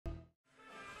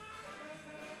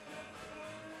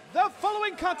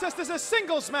following contest is a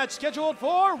singles match scheduled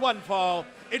for one fall.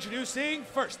 Introducing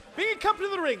first, being accompanied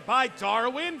to the ring by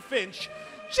Darwin Finch,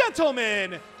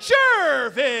 Gentleman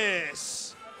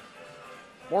Jervis.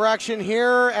 More action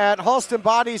here at Halston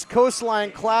Body's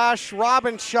Coastline Clash.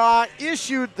 Robin Shaw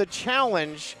issued the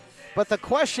challenge, but the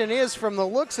question is, from the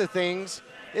looks of things,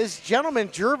 is Gentleman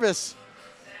Jervis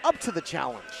up to the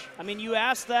challenge? I mean, you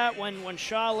asked that when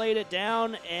Shaw laid it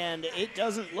down, and it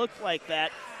doesn't look like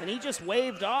that. And he just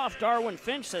waved off. Darwin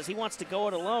Finch says he wants to go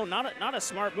it alone. Not a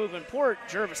smart move in port,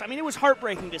 Jervis. I mean, it was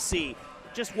heartbreaking to see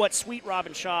just what sweet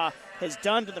Robin Shaw has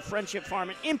done to the Friendship Farm,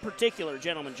 and in particular,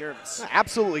 Gentleman Jervis.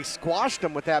 Absolutely squashed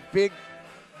him with that big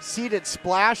seated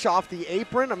splash off the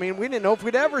apron. I mean, we didn't know if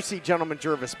we'd ever see Gentleman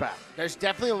Jervis back. There's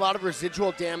definitely a lot of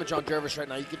residual damage on Jervis right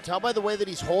now. You can tell by the way that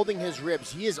he's holding his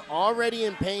ribs. He is already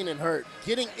in pain and hurt,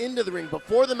 getting into the ring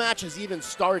before the match has even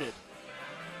started.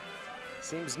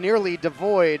 Seems nearly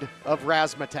devoid of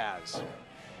razzmatazz.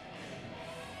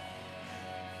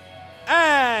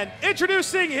 And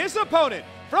introducing his opponent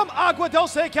from Agua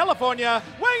Dulce, California,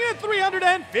 weighing in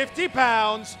 350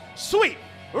 pounds, Sweet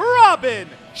Robin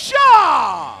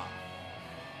Shaw.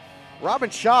 Robin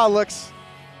Shaw looks,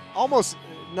 almost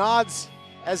nods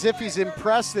as if he's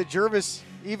impressed that Jervis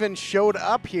even showed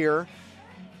up here.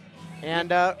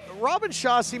 And Robin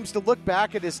Shaw seems to look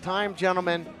back at his time,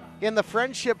 gentlemen, in the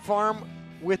Friendship Farm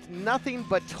with nothing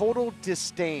but total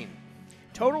disdain.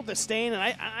 Total disdain, and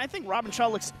I think Robin Shaw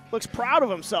looks proud of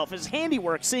himself, his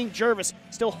handiwork, seeing Jervis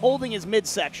still holding his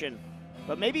midsection.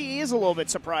 But maybe he is a little bit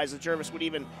surprised that Jervis would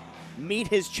even meet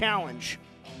his challenge.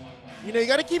 You know, you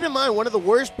got to keep in mind, one of the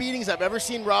worst beatings I've ever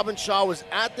seen Robin Shaw was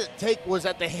at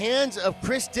the hands of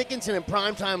Chris Dickinson in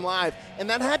Primetime Live, and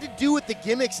that had to do with the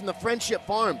gimmicks in the Friendship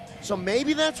Farm. So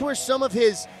maybe that's where some of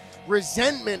his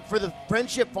resentment for the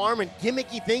Friendship Farm and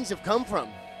gimmicky things have come from.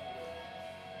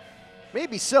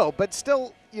 Maybe so, but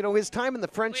still, you know, his time in the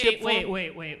Friendship Farm.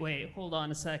 Wait. Hold on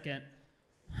a second.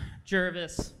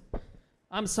 Jervis,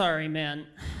 I'm sorry, man.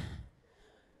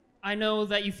 I know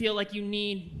that you feel like you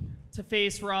need to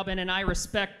face Robin, and I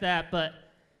respect that, but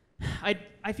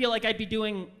I feel like I'd be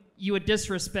doing you a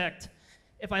disrespect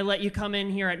if I let you come in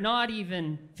here at not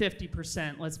even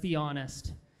 50%, let's be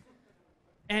honest.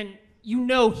 And you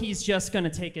know he's just going to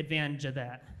take advantage of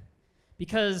that.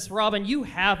 Because, Robin, you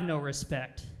have no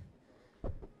respect.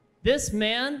 This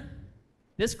man,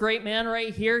 this great man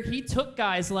right here, he took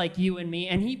guys like you and me,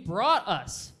 and he brought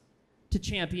us to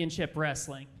championship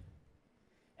wrestling.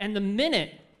 And the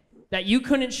minute that you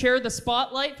couldn't share the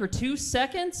spotlight for 2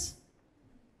 seconds,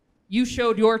 you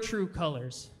showed your true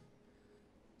colors.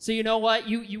 So you know what?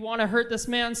 You want to hurt this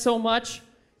man so much,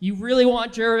 you really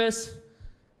want Jervis,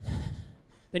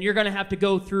 then you're going to have to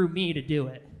go through me to do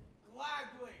it.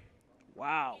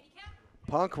 Wow.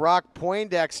 Punk Rock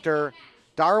Poindexter,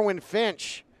 Darwin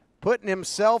Finch, putting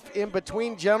himself in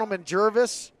between Gentleman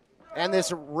Jervis and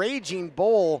this raging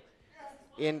bull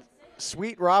in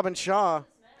Sweet Robin Shaw.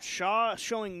 Shaw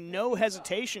showing no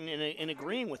hesitation in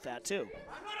agreeing with that, too.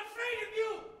 I'm not afraid of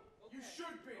you. You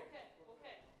should be.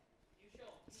 Okay. You show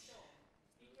him.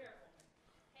 Be careful.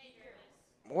 Hey,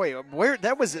 Jervis. Boy, where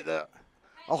that was a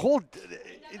whole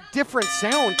different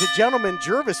sound to Gentleman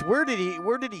Jervis. Where did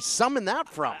he summon that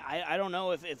from? I don't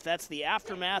know if that's the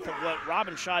aftermath of what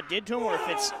Robin Shaw did to him, or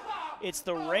if it's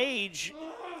the rage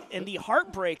and the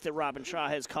heartbreak that Robin Shaw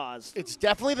has caused. It's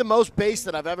definitely the most bass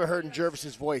that I've ever heard in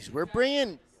Jervis's voice. We're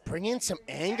bringing some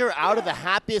anger out of the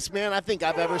happiest man I think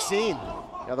I've ever seen.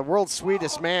 Yeah, the world's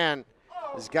sweetest man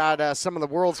has got some of the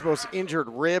world's most injured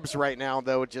ribs right now,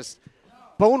 though. Just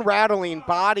bone-rattling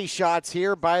body shots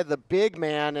here by the big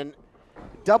man, and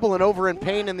doubling over in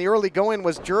pain in the early going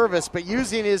was Jervis, but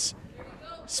using his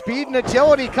speed and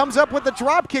agility comes up with the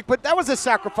drop kick, but that was a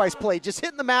sacrifice play. Just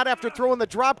hitting the mat after throwing the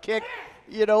drop kick,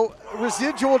 you know,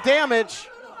 residual damage.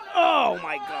 Oh,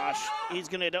 my gosh. He's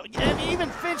going to – and even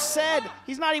Finch said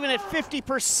he's not even at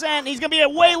 50%. He's going to be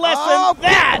at way less than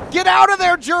that. Get out of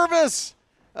there, Jervis.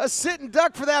 A sitting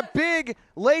duck for that big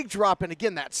leg drop. And,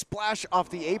 again, that splash off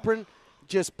the apron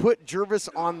just put Jervis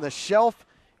on the shelf.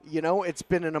 You know, it's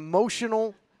been an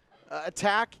emotional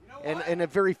attack and a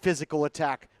very physical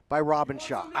attack by Robin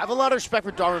Shaw. I have a lot of respect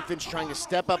for Darwin Finch trying to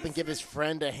step up and give his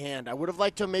friend a hand. I would have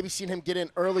liked to have maybe seen him get in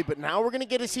early, but now we're going to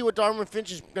get to see what Darwin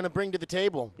Finch is going to bring to the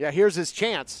table. Yeah, here's his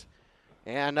chance.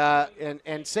 And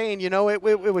saying, you know, it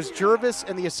was Jervis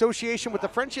and the association with the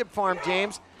Friendship Farm,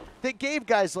 James, that gave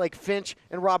guys like Finch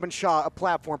and Robin Shaw a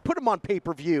platform, put them on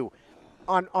pay-per-view.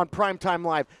 on Primetime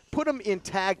Live. Put them in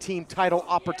tag team title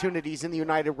opportunities in the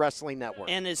United Wrestling Network.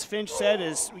 And as Finch said,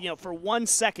 for 1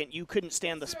 second you couldn't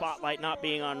stand the spotlight not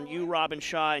being on you, Robin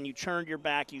Shaw, and you turned your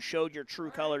back, you showed your true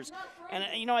colors.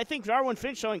 And, I think Darwin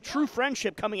Finch showing true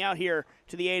friendship coming out here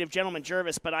to the aid of Gentleman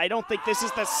Jervis, but I don't think this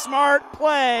is the smart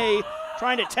play,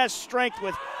 trying to test strength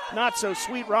with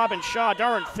not-so-sweet Robin Shaw.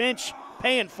 Darwin Finch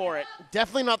paying for it.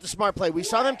 Definitely not the smart play. We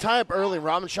saw them tie up early, and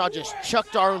Robin Shaw just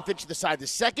chucked Darwin Finch to the side. The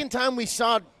second time we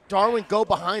saw Darwin go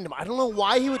behind him, I don't know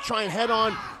why he would try and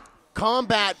head-on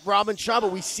combat Robin Shaw,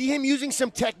 but we see him using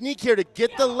some technique here to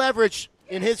get the leverage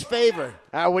in his favor.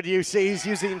 Would you say he's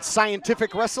using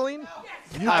scientific wrestling?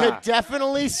 You could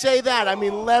definitely say that. I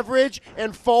mean, leverage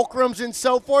and fulcrums and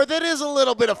so forth, it is a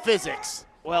little bit of physics.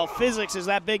 Well, physics is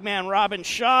that big man Robin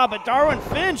Shaw, but Darwin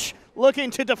Finch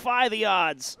looking to defy the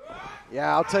odds.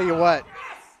 Yeah, I'll tell you what.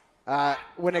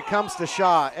 When it comes to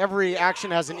Shaw, every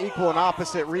action has an equal and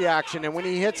opposite reaction, and when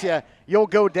he hits you, you'll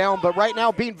go down. But right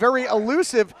now, being very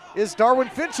elusive is Darwin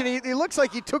Finch, and he looks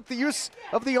like he took the use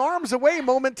of the arms away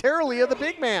momentarily of the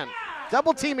big man.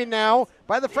 Double teaming now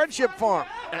by the Friendship Farm.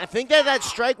 And I think that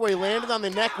strike where he landed on the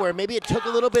neck, where maybe it took a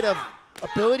little bit of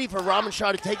ability for Robin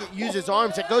Shaw to use his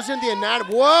arms. It goes into the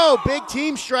anatomy. Whoa, big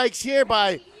team strikes here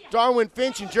by Darwin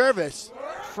Finch and Jervis.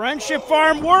 Friendship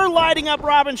Farm were lighting up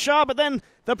Robin Shaw, but then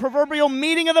the proverbial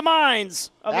meeting of the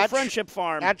minds of the Friendship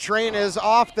Farm. That train is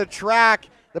off the track.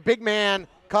 The big man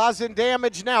causing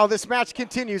damage now. This match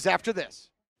continues after this.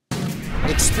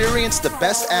 Experience the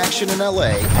best action in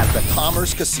LA at the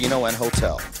Commerce Casino and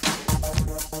Hotel.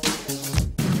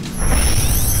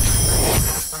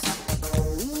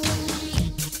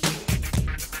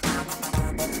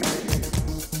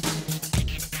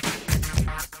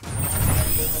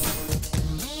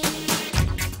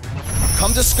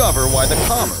 Come discover why the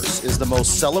Commerce is the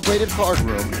most celebrated card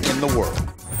room in the world.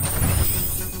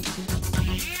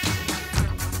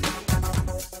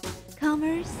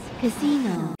 Commerce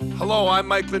Casino. Hello, I'm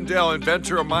Mike Lindell,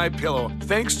 inventor of MyPillow.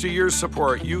 Thanks to your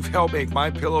support, you've helped make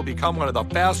MyPillow become one of the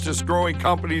fastest growing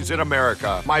companies in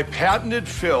America. My patented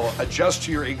fill adjusts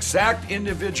to your exact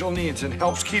individual needs and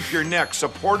helps keep your neck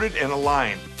supported and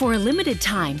aligned. For a limited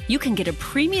time, you can get a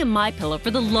premium MyPillow for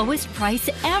the lowest price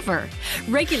ever.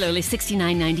 Regularly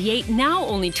 $69.98, now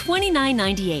only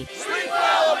 $29.98. Sleep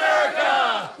well,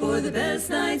 America! For the best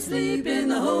night's sleep in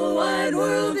the whole wide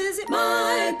world, visit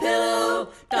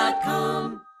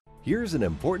mypillow.com. Here's an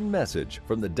important message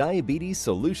from the Diabetes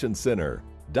Solution Center.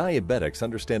 Diabetics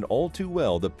understand all too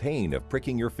well the pain of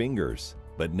pricking your fingers.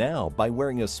 But now, by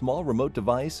wearing a small remote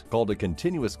device called a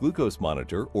continuous glucose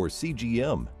monitor, or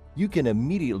CGM, you can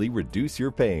immediately reduce your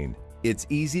pain. It's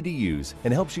easy to use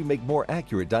and helps you make more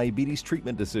accurate diabetes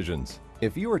treatment decisions.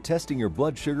 If you are testing your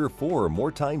blood sugar 4 or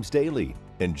more times daily,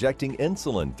 injecting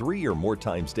insulin 3 or more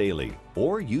times daily,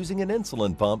 or using an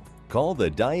insulin pump, call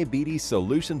the Diabetes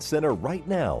Solution Center right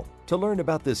now to learn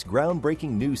about this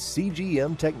groundbreaking new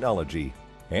CGM technology.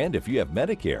 And if you have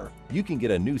Medicare, you can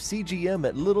get a new CGM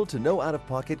at little to no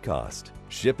out-of-pocket cost.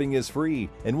 Shipping is free,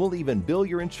 and we'll even bill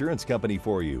your insurance company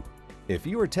for you. If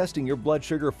you are testing your blood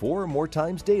sugar 4 or more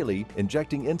times daily,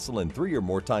 injecting insulin 3 or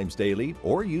more times daily,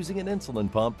 or using an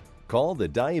insulin pump, call the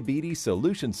Diabetes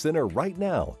Solution Center right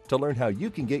now to learn how you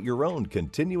can get your own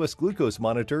continuous glucose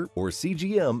monitor, or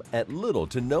CGM, at little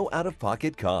to no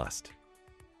out-of-pocket cost.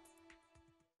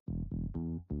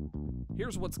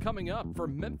 Here's what's coming up for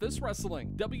Memphis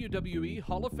Wrestling. WWE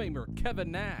Hall of Famer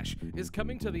Kevin Nash is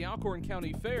coming to the Alcorn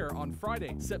County Fair on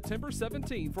Friday, September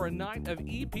 17th for a night of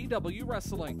EPW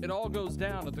wrestling. It all goes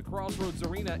down at the Crossroads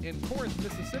Arena in Corinth,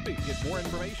 Mississippi. Get more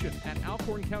information at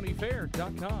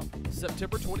alcorncountyfair.com.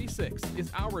 September 26th is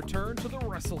our return to the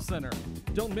Wrestle Center.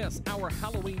 Don't miss our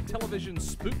Halloween television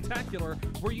spooktacular,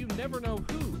 where you never know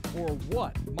who or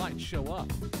what might show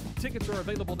up. Tickets are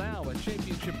available now at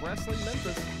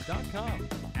championshipwrestlingmemphis.com.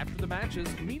 After the matches,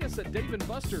 meet us at Dave &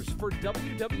 Buster's for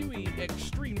WWE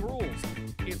Extreme Rules.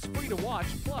 It's free to watch,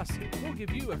 plus we'll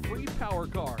give you a free power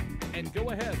card. And go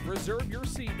ahead, reserve your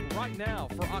seat right now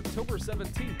for October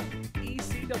 17th.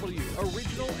 ECW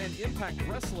Original and Impact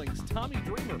Wrestling's Tommy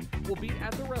Dreamer will be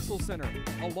at the Wrestle Center,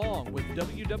 along with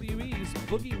WWE's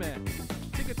Boogeyman.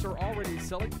 Tickets are already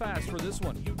selling fast for this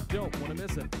one. You don't want to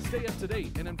miss it. Stay up to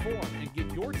date and informed, and get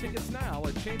your tickets now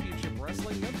at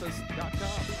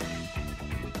championshipwrestlingmemphis.com.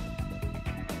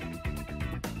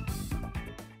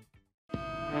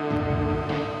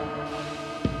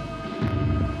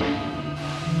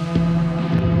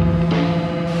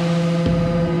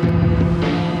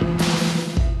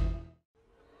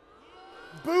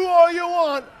 Boo all you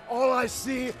want. All I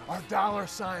see our dollar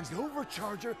signs. The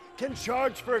overcharger can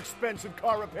charge for expensive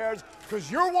car repairs because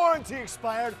your warranty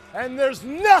expired and there's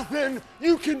nothing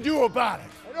you can do about it.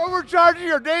 And overcharging,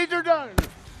 your days are done.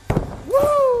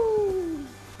 Woo!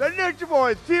 The Ninja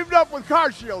Boys teamed up with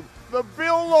Car Shield, the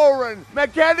Bill Lauren,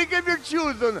 mechanic of your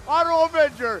choosing, Auto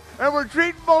Avenger, and we're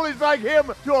treating bullies like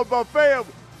him to a buffet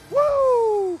of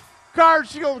woo! Car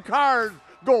Shield cars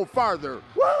go farther.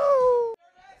 Woo!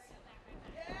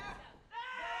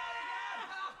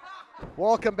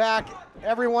 Welcome back,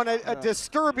 everyone. A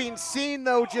disturbing scene,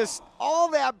 though. Just all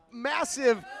that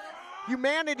massive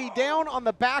humanity down on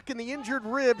the back and the injured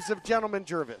ribs of Gentleman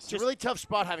Jervis. It's a really tough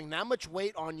spot having that much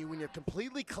weight on you when you're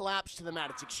completely collapsed to the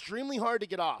mat. It's extremely hard to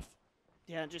get off.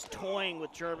 Yeah, just toying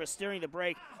with Jervis during the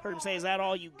break. Heard him say, "Is that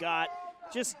all you got?"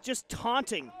 Just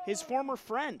taunting his former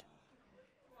friend.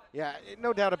 Yeah,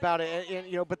 no doubt about it.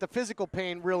 And, but the physical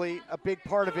pain really a big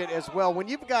part of it as well. When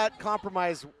you've got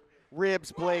compromised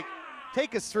ribs, Blake,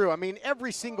 take us through. I mean,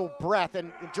 every single breath,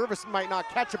 and Jervis might not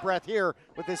catch a breath here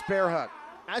with this bear hug.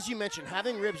 As you mentioned,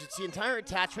 having ribs, it's the entire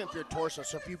attachment for your torso.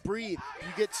 So if you breathe, you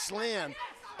get slammed.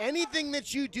 Anything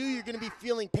that you do, you're going to be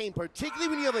feeling pain, particularly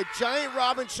when you have a giant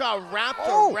Robin Shaw wrapped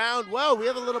around. Whoa, we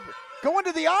have a little bit. Going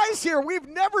to the eyes here. We've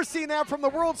never seen that from the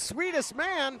world's sweetest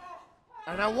man.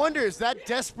 And I wonder, is that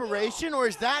desperation or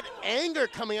is that anger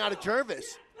coming out of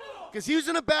Jervis? Because he was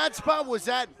in a bad spot. Was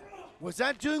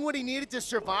that doing what he needed to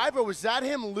survive, or was that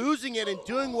him losing it and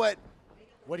doing what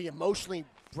he emotionally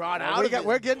brought out of it?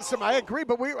 We're getting some, I agree,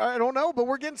 but I don't know, but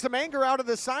we're getting some anger out of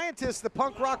the scientist, the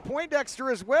punk rock Poindexter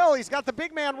as well. He's got the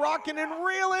big man rocking and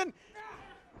reeling.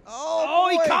 Oh,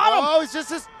 he caught him. Oh, it's just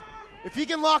this. If he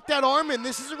can lock that arm in,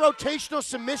 this is a rotational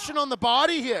submission on the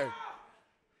body here.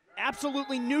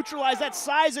 Absolutely neutralize that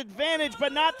size advantage,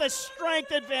 but not the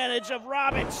strength advantage of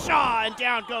Robin Shaw, and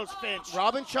down goes Finch.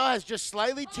 Robin Shaw has just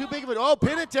slightly too big of an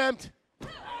pin attempt.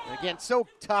 And again, so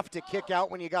tough to kick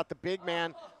out when you got the big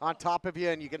man on top of you,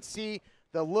 and you can see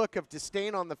the look of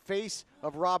disdain on the face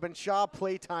of Robin Shaw.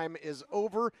 Playtime is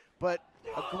over, but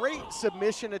a great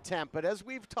submission attempt. But as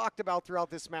we've talked about throughout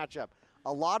this matchup,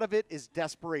 a lot of it is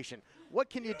desperation. What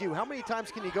can you do? How many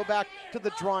times can you go back to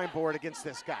the drawing board against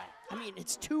this guy? I mean,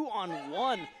 it's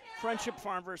 2-on-1 Friendship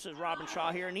Farm versus Robin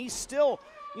Shaw here, and he's still,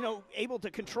 able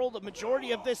to control the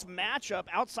majority of this matchup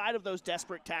outside of those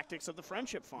desperate tactics of the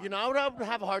Friendship Farm. I would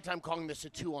have a hard time calling this a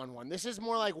 2-on-1. This is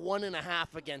more like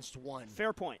 1.5 against 1.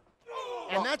 Fair point.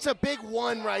 And that's a big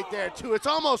 1 right there, too. It's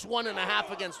almost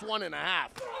 1.5 against 1.5.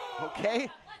 Okay.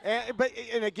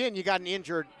 And again, you got an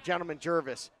injured Gentleman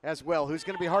Jervis as well, who's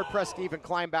going to be hard-pressed to even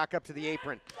climb back up to the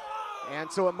apron.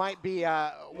 And so it might be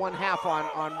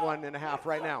 1/2 on 1.5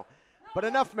 right now. But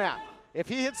enough math. If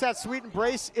he hits that sweet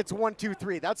embrace, it's 1, 2,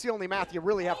 3. That's the only math you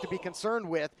really have to be concerned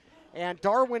with. And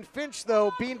Darwin Finch,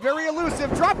 though, being very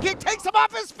elusive. Dropkick takes him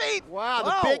off his feet. Wow,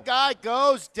 the big guy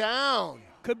goes down.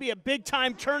 Could be a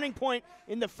big-time turning point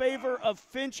in the favor of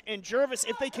Finch and Jervis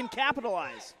if they can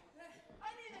capitalize.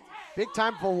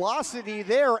 Big-time velocity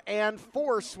there and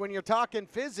force when you're talking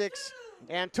physics,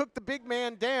 and took the big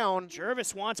man down.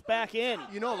 Jervis wants back in.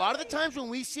 A lot of the times when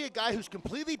we see a guy who's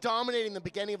completely dominating the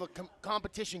beginning of a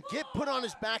competition get put on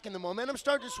his back and the momentum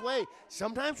start to sway,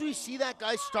 sometimes we see that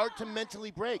guy start to mentally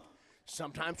break.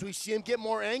 Sometimes we see him get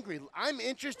more angry. I'm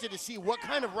interested to see what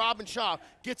kind of Robin Shaw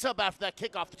gets up after that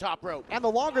kick off the top rope. And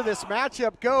the longer this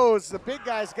matchup goes, the big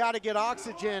guy's got to get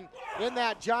oxygen in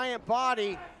that giant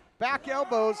body. Back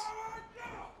elbows.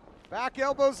 Back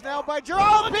elbows now by Jervis.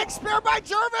 Oh, big spear by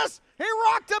Jervis. He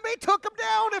rocked him. He took him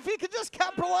down. If he could just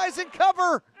capitalize and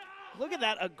cover. Look at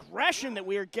that aggression that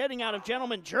we are getting out of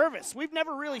Gentleman Jervis. We've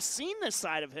never really seen this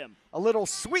side of him. A little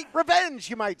sweet revenge,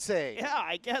 you might say. Yeah,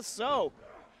 I guess so.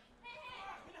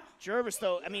 Jervis,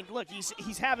 though, I mean, look, you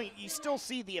still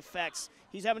see the effects.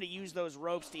 He's having to use those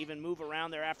ropes to even move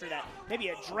around there after that maybe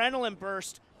adrenaline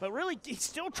burst, but really he's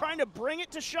still trying to bring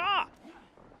it to Shaw.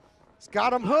 He's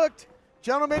got him hooked.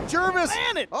 Gentleman Jervis.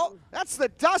 Man, oh, that's the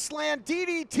Dustland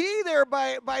DDT there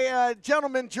by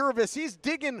Gentleman Jervis. He's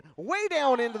digging way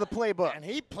down into the playbook. And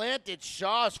he planted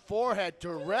Shaw's forehead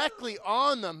directly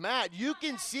on the mat. You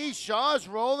can see Shaw's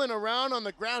rolling around on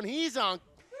the ground. He's on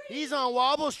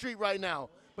Wobble Street right now.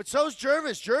 But so's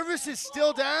Jervis. Jervis is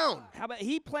still down. How about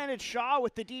he planted Shaw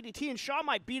with the DDT, and Shaw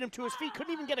might beat him to his feet.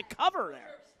 Couldn't even get a cover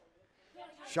there.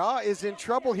 Shaw is in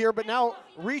trouble here, but now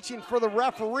reaching for the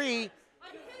referee.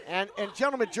 And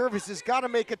Gentleman Jervis has got to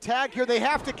make a tag here. They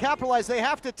have to capitalize. They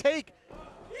have to take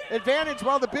advantage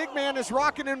while the big man is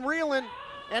rocking and reeling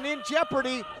and in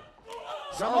jeopardy.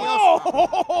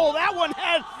 Oh, that one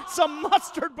had some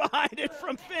mustard behind it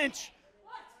from Finch.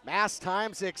 Mass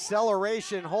times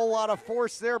acceleration. Whole lot of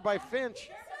force there by Finch.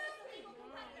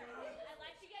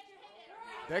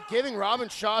 They're giving Robin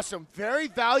Shaw some very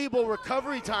valuable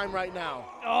recovery time right now.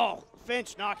 Oh,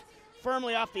 Finch knocked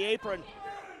firmly off the apron.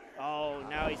 Oh,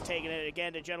 now he's taking it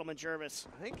again to Gentleman Jervis.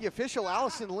 I think the official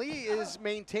Allison Lee is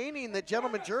maintaining that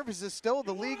Gentleman Jervis is still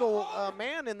the legal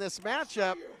man in this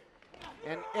matchup.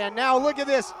 And now look at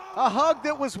this. A hug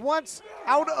that was once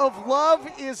out of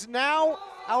love is now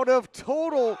out of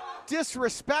total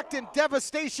disrespect and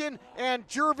devastation, and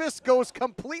Jervis goes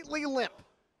completely limp.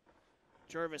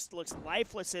 Jervis looks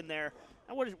lifeless in there.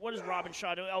 Now what is Robin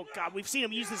Shaw doing? Oh, God, we've seen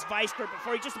him use this vice grip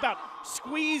before. He just about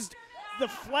squeezed the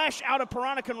flesh out of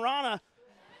Piranha Conrana.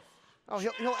 Oh,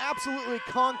 he'll absolutely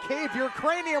concave your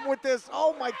cranium with this.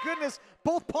 Oh, my goodness.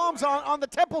 Both palms on the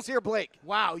temples here, Blake.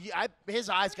 Wow, his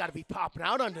eyes got to be popping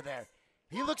out under there.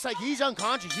 He looks like he's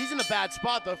unconscious. He's in a bad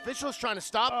spot. The official's trying to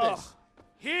stop this.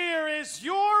 Here is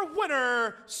your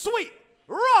winner, Sweet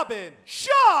Robin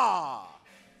Shaw.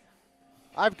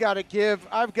 I've got to give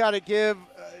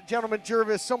Gentleman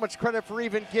Jervis so much credit for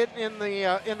even getting in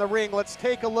the ring. Let's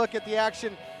take a look at the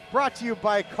action brought to you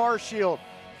by Car Shield.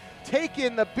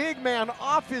 Taking the big man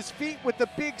off his feet with the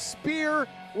big spear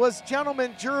was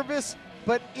Gentleman Jervis,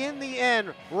 but in the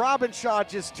end, Robin Shaw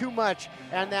just too much,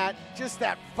 and that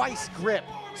vice grip,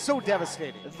 so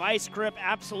devastating. The vice grip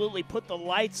absolutely put the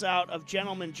lights out of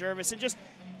Gentleman Jervis, and just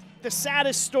the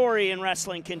saddest story in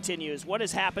wrestling continues. What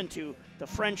has happened to the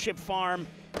Friendship Farm,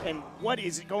 and what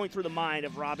is going through the mind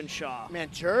of Robin Shaw? Man,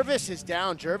 Jervis is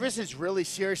down. Jervis is really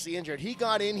seriously injured. He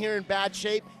got in here in bad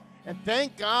shape, and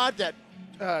thank God that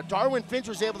Darwin Finch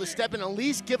was able to step in and at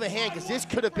least give a hand, because this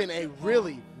could have been a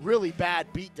really, really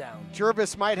bad beatdown.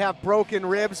 Jervis might have broken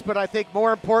ribs, but I think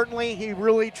more importantly, he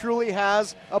really, truly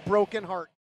has a broken heart.